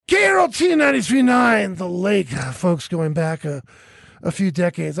KRLT 93.9, The Lake, folks, going back a few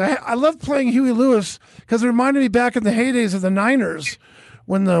decades. I love playing Huey Lewis because it reminded me back in the heydays of the Niners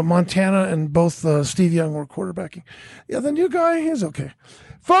when the Montana and both Steve Young were quarterbacking. Yeah, the new guy is okay.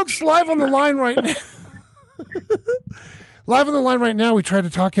 Folks, live on the line right now. Live on the line right now. We tried to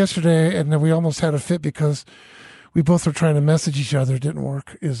talk yesterday, and then we almost had a fit because we both were trying to message each other. It didn't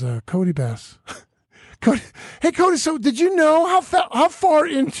work. Is Cody Bass. Cody, hey, Cody, so did you know how far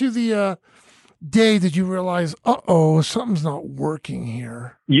into the day did you realize, something's not working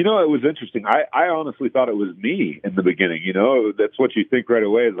here? You know, it was interesting. I honestly thought it was me in the beginning. You know, that's what you think right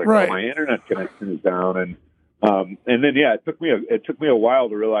away is like, right. Oh, my internet connection is down. And then, yeah, it took me a while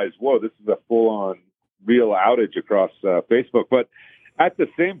to realize, whoa, this is a full-on real outage across Facebook. But at the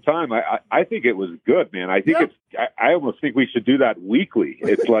same time, I think it was good, man. I think I almost think we should do that weekly.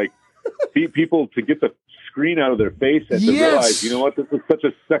 It's like people to get the screen out of their face and to realize, you know what, this is such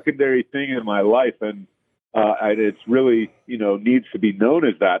a secondary thing in my life. And it's really, needs to be known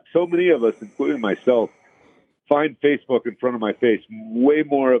as that. So many of us, including myself, find Facebook in front of my face way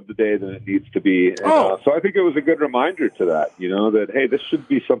more of the day than it needs to be. And, so I think it was a good reminder to that, that, hey, this should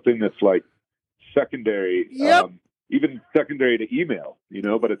be something that's like secondary, even secondary to email,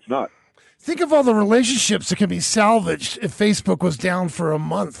 but it's not. Think of all the relationships that can be salvaged if Facebook was down for a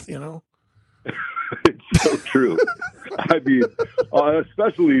month, It's so true. I mean,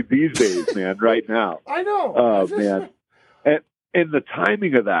 especially these days, man, right now. I know. Oh, man. And the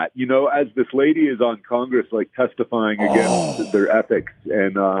timing of that, as this lady is on Congress, like testifying against their ethics.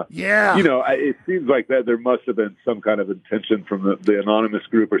 And, it seems like that there must have been some kind of intention from the anonymous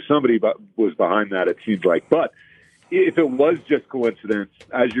group or somebody was behind that, it seems like. But if it was just coincidence,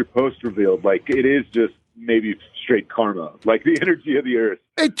 as your post revealed, like it is just maybe straight karma, like the energy of the earth.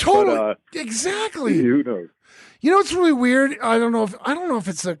 It totally, exactly. Who knows? It's really weird. I don't know if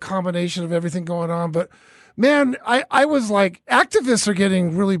it's a combination of everything going on, but man, I was like, activists are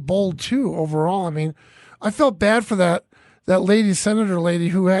getting really bold too overall. I mean, I felt bad for that senator lady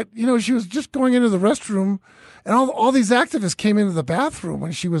who had, she was just going into the restroom and all these activists came into the bathroom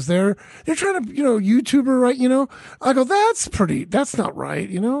when she was there. They're trying to, YouTube her, right? I go, that's not right.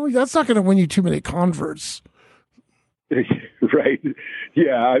 That's not going to win you too many converts. Right.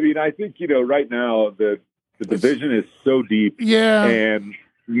 Yeah. I mean, I think, right now the division is so deep. Yeah. And,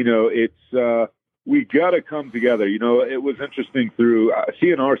 it's, we got to come together. It was interesting through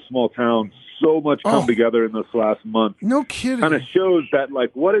seeing our small town so much come together in this last month. No kidding. Kind of shows that,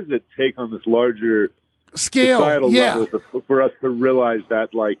 like, what does it take on this larger scale level for us to realize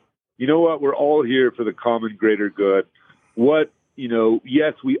that, like, you know what, we're all here for the common greater good. What,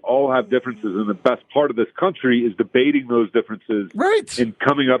 yes, we all have differences, and the best part of this country is debating those differences, right, and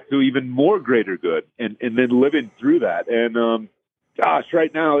coming up to even more greater good, and then living through that. And gosh,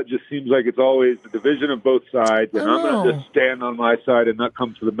 right now it just seems like it's always the division of both sides, and I'm going to just stand on my side and not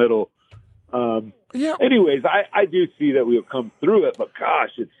come to the middle. Anyways, I do see that we'll come through it, but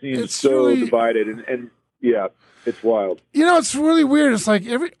gosh, it seems it's so really divided, and yeah, it's wild. It's really weird. It's like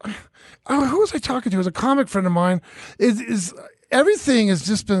who was I talking to? It was a comic friend of mine. Is everything has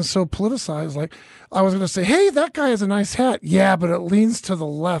just been so politicized. Like I was going to say, hey, that guy has a nice hat. Yeah, but it leans to the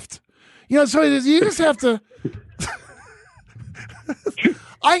left. So you just have to.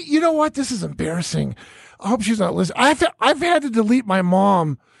 You know what? This is embarrassing. I hope she's not listening. I've had to delete my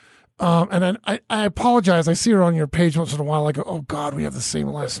mom. And I apologize. I see her on your page once in a while. I go, oh God, we have the same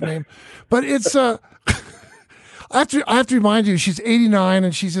last name. But it's I have to remind you, she's 89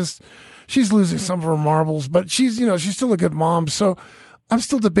 and she's losing some of her marbles. But she's still a good mom. So I'm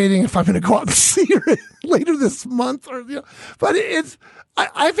still debating if I'm going to go out and see her later this month But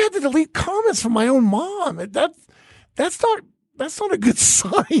I've had to delete comments from my own mom. That's not a good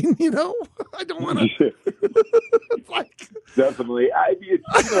sign, I don't want to. Definitely.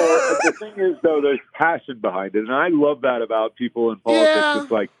 The thing is, though, there's passion behind it. And I love that about people in politics. Yeah.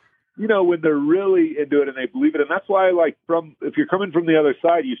 It's like, when they're really into it and they believe it. And that's why, like, if you're coming from the other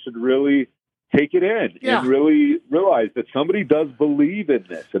side, you should really take it in and really realize that somebody does believe in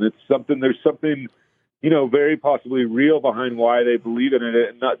this. And there's something, very possibly real behind why they believe in it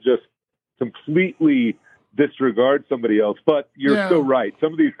and not just completely disregard somebody else. But you're so right.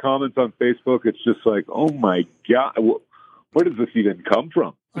 Some of these comments on Facebook, it's just like, oh my God, where does this even come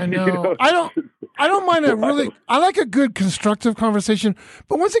from? I know. I don't mind it really. I like a good constructive conversation,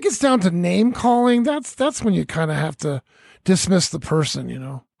 but once it gets down to name calling, that's when you kind of have to dismiss the person,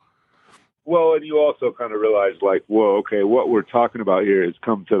 Well, and you also kind of realize, like, whoa, okay, what we're talking about here has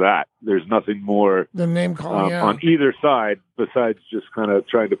come to that. There's nothing more than name calling on either side besides just kind of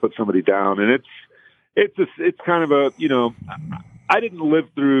trying to put somebody down. And it's kind of a, I didn't live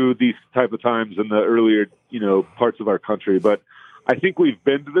through these type of times in the earlier, parts of our country, but I think we've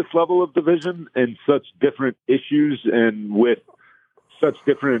been to this level of division and such different issues and with such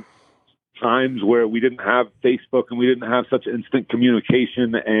different times where we didn't have Facebook and we didn't have such instant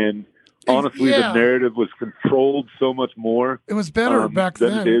communication, and honestly, the narrative was controlled so much more. It was better back than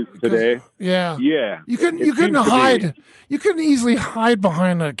then. It is today. Yeah. You couldn't hide. You couldn't easily hide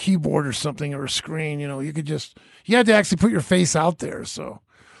behind a keyboard or something or a screen. You had to actually put your face out there. So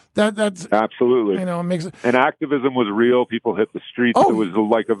that's absolutely. It makes it. And activism was real. People hit the streets. It was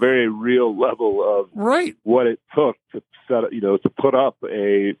like a very real level of what it took to to put up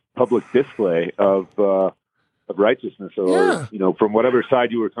a public display of righteousness, or from whatever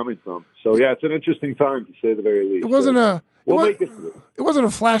side you were coming from. So it's an interesting time to say the very least. It wasn't it wasn't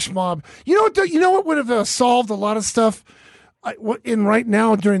a flash mob. You know what would have solved a lot of stuff in right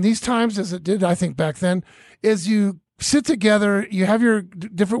now during these times, as it did, I think, back then, is you sit together, you have your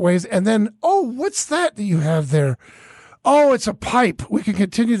different ways, and then, what's that you have there? Oh, it's a pipe. We can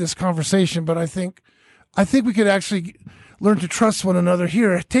continue this conversation, but I think we could actually learn to trust one another.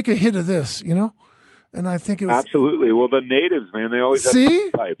 Here, take a hit of this, And I think it was absolutely. Well, the natives, man, they always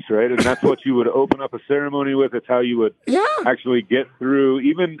have pipes, right? And that's what you would open up a ceremony with. It's how you would actually get through.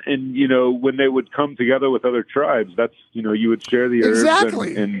 Even when they would come together with other tribes, that's you would share the herbs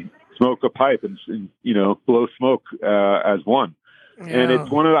and smoke a pipe and blow smoke as one. Yeah. And it's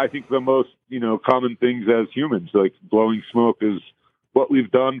one of I think the most common things as humans. Like blowing smoke is what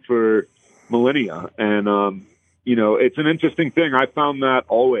we've done for millennia, and it's an interesting thing. I found that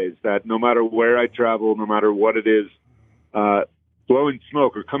always, that no matter where I travel, no matter what it is, blowing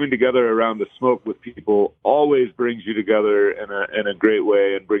smoke or coming together around the smoke with people always brings you together in a great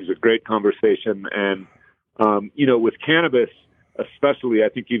way and brings a great conversation. And, with cannabis, especially, I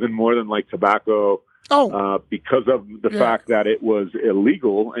think even more than like tobacco, because of the fact that it was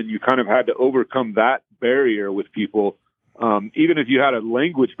illegal and you kind of had to overcome that barrier with people. Even if you had a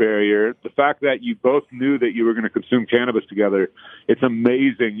language barrier, the fact that you both knew that you were going to consume cannabis together, it's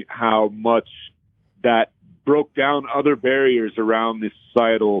amazing how much that broke down other barriers around the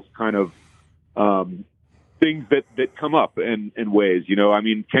societal kind of things that come up in ways.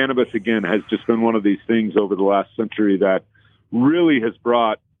 Cannabis, again, has just been one of these things over the last century that really has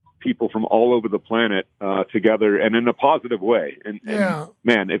brought people from all over the planet together, and in a positive way. And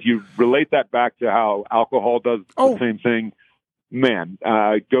man, if you relate that back to how alcohol does the same thing, man,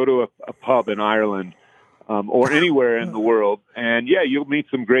 go to a pub in Ireland or anywhere in the world, and you'll meet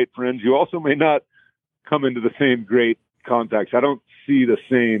some great friends. You also may not come into the same great contacts. I don't see the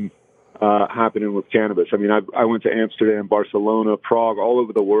same happening with cannabis. I mean, I went to Amsterdam, Barcelona, Prague, all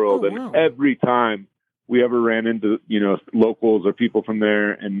over the world, and every time we ever ran into, locals or people from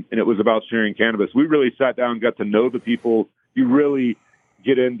there, and it was about sharing cannabis. We really sat down and got to know the people. You really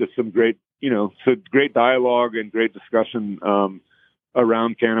get into some great, great dialogue and great discussion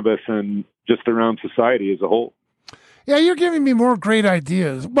around cannabis and just around society as a whole. Yeah, you're giving me more great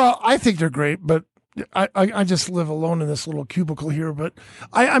ideas. Well, I think they're great, but I just live alone in this little cubicle here. But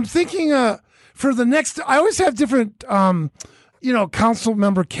I'm thinking for the next, I always have different council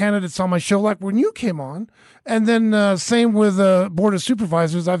member candidates on my show, like when you came on. And then same with Board of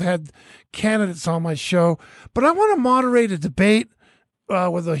Supervisors. I've had candidates on my show. But I want to moderate a debate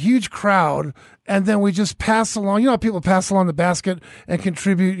with a huge crowd, and then we just pass along. How people pass along the basket and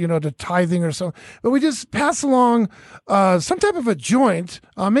contribute, to tithing or something. But we just pass along some type of a joint,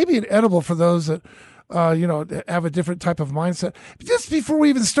 maybe an edible for those that have a different type of mindset, just before we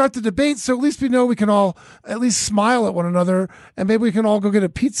even start the debate. So at least we know we can all at least smile at one another, and maybe we can all go get a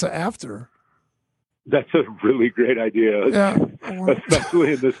pizza after. That's a really great idea. Yeah.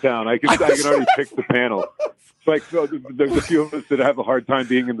 Especially in this town. I can already pick the panel. It's like, there's a few of us that have a hard time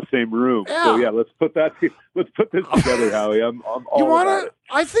being in the same room. Yeah. So let's put this together, Howie. I'm all you want to?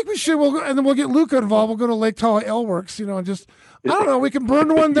 I think we should. And then we'll get Luca involved. We'll go to Lake Tahoe Ale Works, and just, I don't know, we can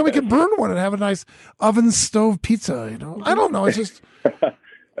burn one, then we can burn one and have a nice oven stove pizza, I don't know. It's just.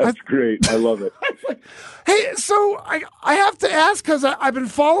 That's great. I love it. Hey, so I have to ask, because I've been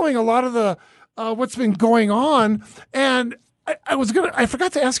following a lot of the what's been going on, and I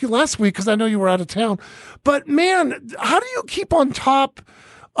forgot to ask you last week because I know you were out of town, but man, how do you keep on top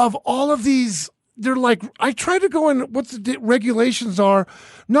of all of these? They're like, I try to go in what the regulations are.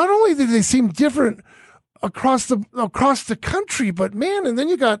 Not only do they seem different across the country, but man, and then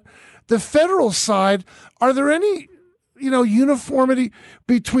you got the federal side. Are there any uniformity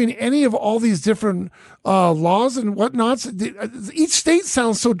between any of all these different laws and whatnots? Each state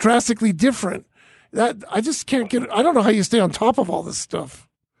sounds so drastically different that I just can't get. I don't know how you stay on top of all this stuff.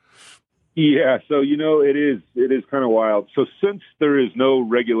 Yeah, so it is kind of wild. So since there is no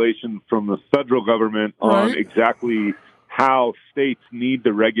regulation from the federal government on exactly how states need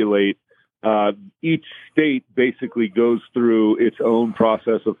to regulate, each state basically goes through its own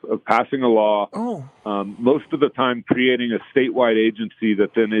process of passing a law. Most of the time creating a statewide agency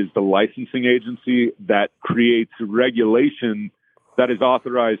that then is the licensing agency that creates regulation that is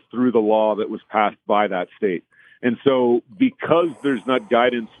authorized through the law that was passed by that state. And so because there's not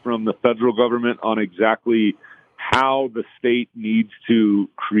guidance from the federal government on exactly how the state needs to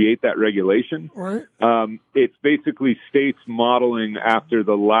create that regulation, it's basically states modeling after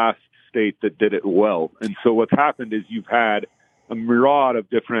the last state that did it well. And so what's happened is you've had a myriad of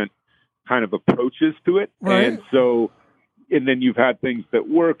different kind of approaches to it. And then you've had things that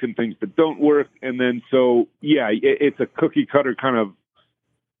work and things that don't work. And then it's a cookie cutter kind of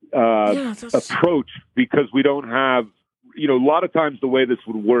approach, because we don't have, a lot of times the way this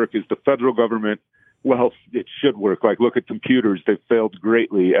would work is the federal government, well, it should work. Like, look at computers. They've failed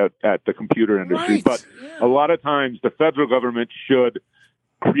greatly at the computer industry. But a lot of times the federal government should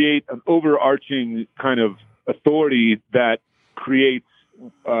create an overarching kind of authority that creates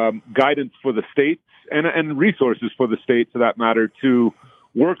guidance for the states and resources for the states, for that matter, to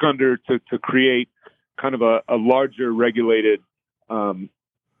work under to create kind of a larger regulated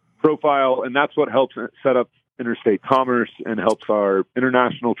profile, and that's what helps set up interstate commerce and helps our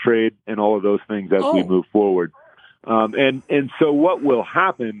international trade and all of those things as we move forward. And so what will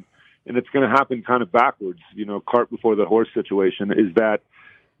happen, and it's going to happen kind of backwards, cart before the horse situation, is that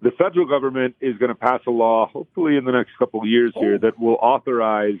the federal government is going to pass a law, hopefully in the next couple of years here, that will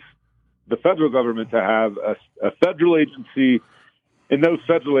authorize the federal government to have a federal agency, and those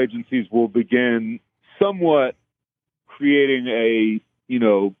federal agencies will begin somewhat creating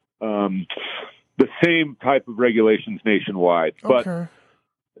the same type of regulations nationwide. But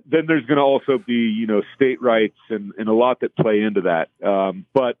then there's going to also be, state rights and a lot that play into that.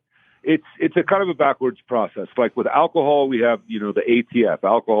 But it's a kind of a backwards process. Like with alcohol, we have, the ATF,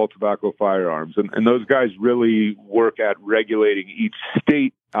 Alcohol, Tobacco, Firearms, and those guys really work at regulating each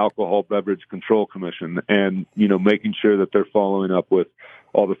state alcohol beverage control commission and, making sure that they're following up with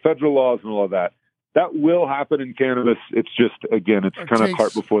all the federal laws and all of that. That will happen in cannabis. It's just, again, it's kind of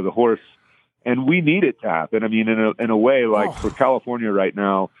cart before the horse, and we need it to happen. I mean, in a way, like for California right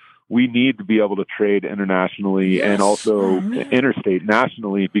now, we need to be able to trade internationally and also interstate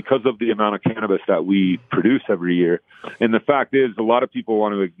nationally because of the amount of cannabis that we produce every year. And the fact is, a lot of people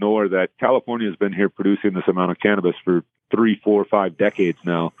want to ignore that California has been here producing this amount of cannabis for 3, 4, 5 decades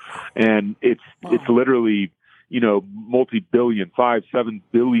now, and it's literally multi-billion, $5-7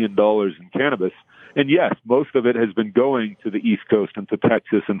 billion in cannabis. And yes, most of it has been going to the East Coast and to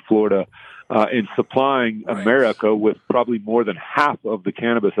Texas and Florida and supplying America with probably more than half of the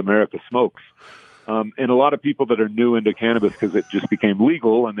cannabis America smokes. And a lot of people that are new into cannabis because it just became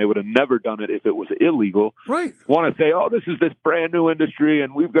legal and they would have never done it if it was illegal, want to say, this is this brand new industry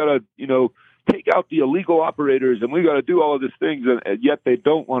and we've got to, take out the illegal operators and we've got to do all of these things. And yet they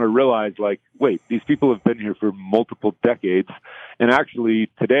don't want to realize, like, wait, these people have been here for multiple decades. And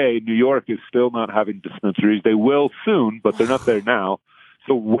actually today, New York is still not having dispensaries. They will soon, but they're not there now.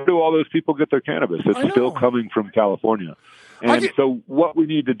 So where do all those people get their cannabis? It's still coming from California. And so what we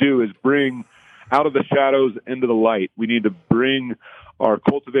need to do is bring out of the shadows into the light. We need to bring our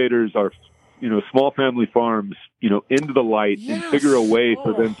cultivators, our small family farms, into the light and figure a way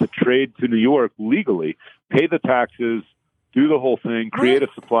for them to trade to New York legally, pay the taxes, do the whole thing, create a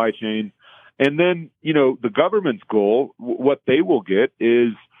supply chain. And then, the government's goal, what they will get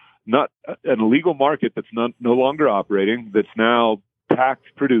is not an illegal market that's no longer operating, that's now tax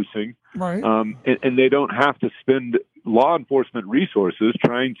producing. And they don't have to spend law enforcement resources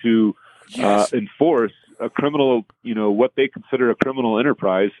trying to enforce a criminal, what they consider a criminal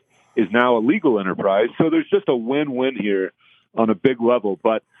enterprise is now a legal enterprise. So there's just a win-win here on a big level.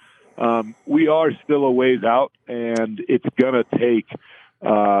 But we are still a ways out, and it's going to take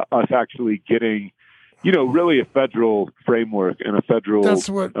us actually getting, really a federal framework and a federal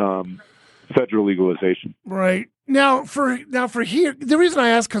federal legalization. Right. Now for here, the reason I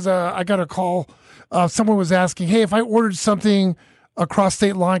asked, because I got a call. Someone was asking, hey, if I ordered something across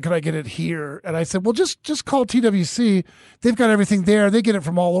state line, could I get it here? And I said, well, just call TWC. They've got everything there. They get it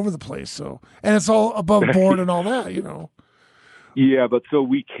from all over the place. So, and it's all above board and all that, Yeah, but so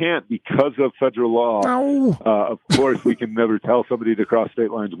we can't because of federal law. No. Of course, we can never tell somebody to cross state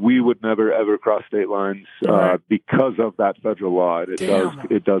lines. We would never ever cross state lines because of that federal law.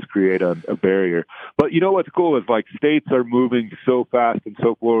 It does create a barrier. But what's cool is like states are moving so fast and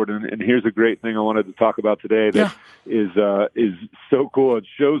so forward. And here's a great thing I wanted to talk about today that is so cool. It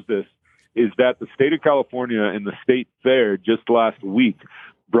shows this is that the state of California and the state fair just last week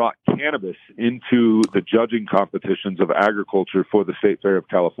brought cannabis into the judging competitions of agriculture for the State Fair of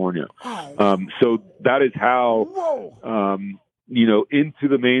California. So that is how, into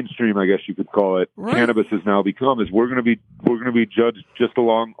the mainstream, I guess you could call it, cannabis has now become. Is we're going to be judged just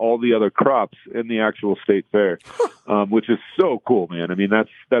along all the other crops in the actual state fair, which is so cool, man. I mean,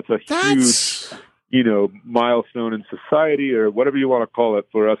 that's a huge, milestone in society, or whatever you want to call it,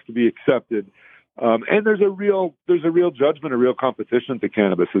 for us to be accepted. And there's a real judgment, a real competition to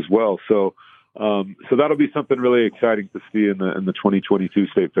cannabis as well. So that'll be something really exciting to see in the 2022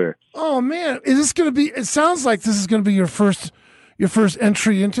 State Fair. Oh man, is this going to be? It sounds like this is going to be your first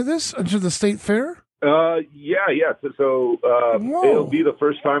entry into the State Fair. Yeah. So it'll be the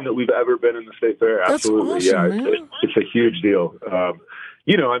first time that we've ever been in the State Fair. Absolutely, that's awesome, yeah. It's a huge deal. I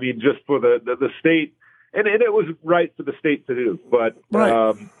mean, just for the state. And it was right for the state to do, but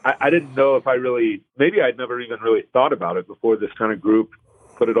I didn't know if maybe I'd never even really thought about it before this kind of group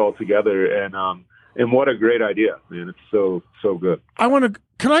put it all together. And what a great idea, man! It's so good.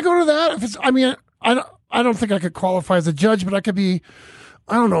 Can I go to that? I don't think I could qualify as a judge, but I could be,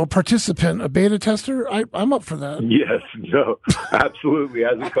 I don't know, a participant, a beta tester. I'm up for that. Yes, no, absolutely.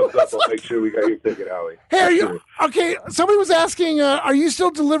 As it comes up, I'll make sure we got your ticket, Howie. Hey, okay? Somebody was asking, are you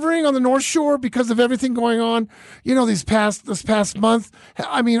still delivering on the North Shore because of everything going on? This past month.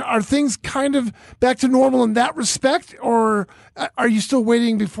 I mean, are things kind of back to normal in that respect, or are you still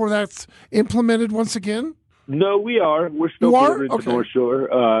waiting before that's implemented once again? No, we are. We're still delivering to North Shore.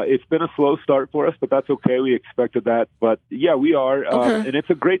 It's been a slow start for us, but that's okay. We expected that. But, yeah, we are. And it's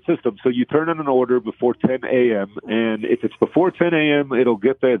a great system. So you turn in an order before 10 a.m., and if it's before 10 a.m., it'll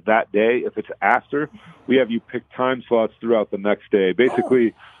get there that day. If it's after, we have you pick time slots throughout the next day.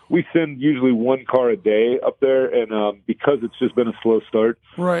 Basically, we send usually one car a day up there, and because it's just been a slow start.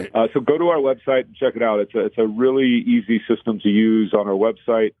 Right. So go to our website and check it out. It's a really easy system to use on our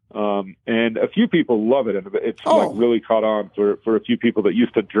website, and a few people love it, and it's like really caught on for a few people that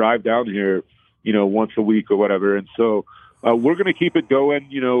used to drive down here, once a week or whatever. And so we're going to keep it going.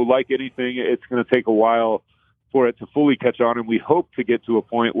 Like anything, it's going to take a while for it to fully catch on, and we hope to get to a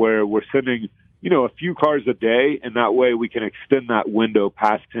point where we're sending a few cars a day, and that way we can extend that window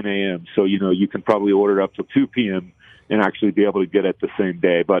past 10 a.m. So, you can probably order up to 2 p.m. and actually be able to get it the same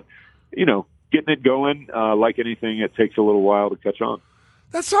day. But, getting it going, like anything, it takes a little while to catch on.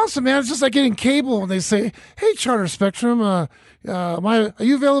 That's awesome, man. It's just like getting cable, and they say, hey, Charter Spectrum, are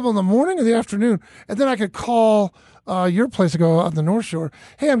you available in the morning or the afternoon? And then I could call your place to go on the North Shore.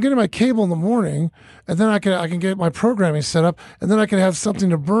 Hey, I'm getting my cable in the morning, and then I can get my programming set up, and then I can have something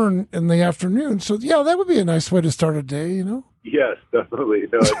to burn in the afternoon. So yeah, that would be a nice way to start a day, Yes, definitely.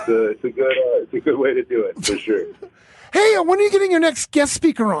 No, it's a good way to do it for sure. Hey, when are you getting your next guest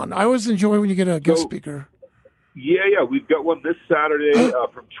speaker on? I always enjoy when you get a guest speaker. Yeah, we've got one this Saturday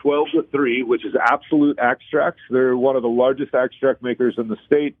from 12 to 3, which is Absolute Extracts. They're one of the largest extract makers in the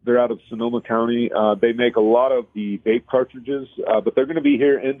state. They're out of Sonoma County. They make a lot of the vape cartridges, but they're going to be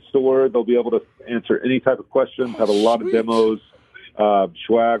here in store. They'll be able to answer any type of questions, have a lot of demos,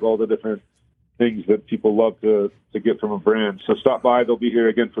 swag, all the different things that people love to get from a brand. So stop by. They'll be here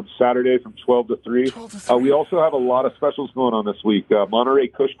again from Saturday from 12 to 3. We also have a lot of specials going on this week. Monterey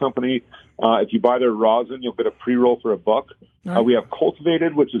Kush Company, if you buy their rosin, you'll get a pre-roll for $1. Right. We have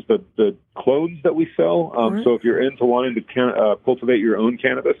Cultivated, which is the clones that we sell. So if you're into wanting to cultivate your own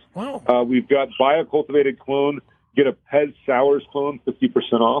cannabis, we've got buy a cultivated clone, get a Pez Sours clone,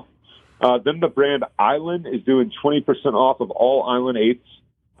 50% off. Then the brand Island is doing 20% off of all Island 8s.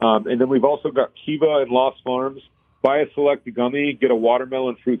 And then we've also got Kiva and Lost Farms. Buy a select gummy, get a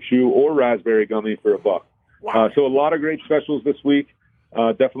watermelon fruit chew or raspberry gummy for $1. Wow. So a lot of great specials this week.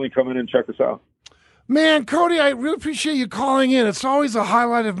 Definitely come in and check us out. Man, Cody, I really appreciate you calling in. It's always a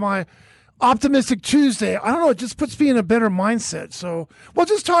highlight of my optimistic Tuesday. I don't know, it just puts me in a better mindset. So,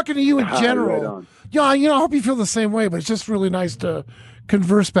 just talking to you in general. Right on. Yeah, I hope you feel the same way, but it's just really nice to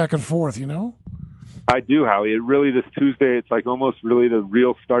converse back and forth, I do, Howie. It really, this Tuesday, it's like almost really the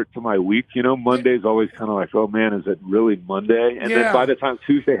real start to my week. Monday's always kind of like, oh man, is it really Monday? And then by the time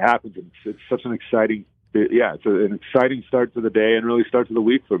Tuesday happens, it's such an exciting, it's an exciting start to the day and really start to the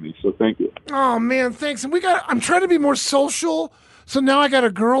week for me. So thank you. Oh man, thanks. And I'm trying to be more social. So now I got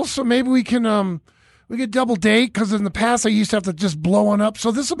a girl, so maybe we can double date, because in the past I used to have to just blow one up.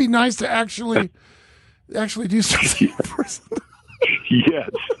 So this will be nice to actually do something. Yes,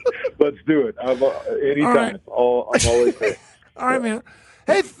 let's do it. Anytime. Right. I'm always there. All right, man.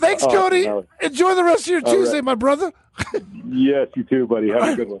 Hey, thanks, Cody. Enjoy the rest of your Tuesday, my brother. Yes, you too, buddy. Have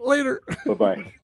a good one. Later. Bye-bye.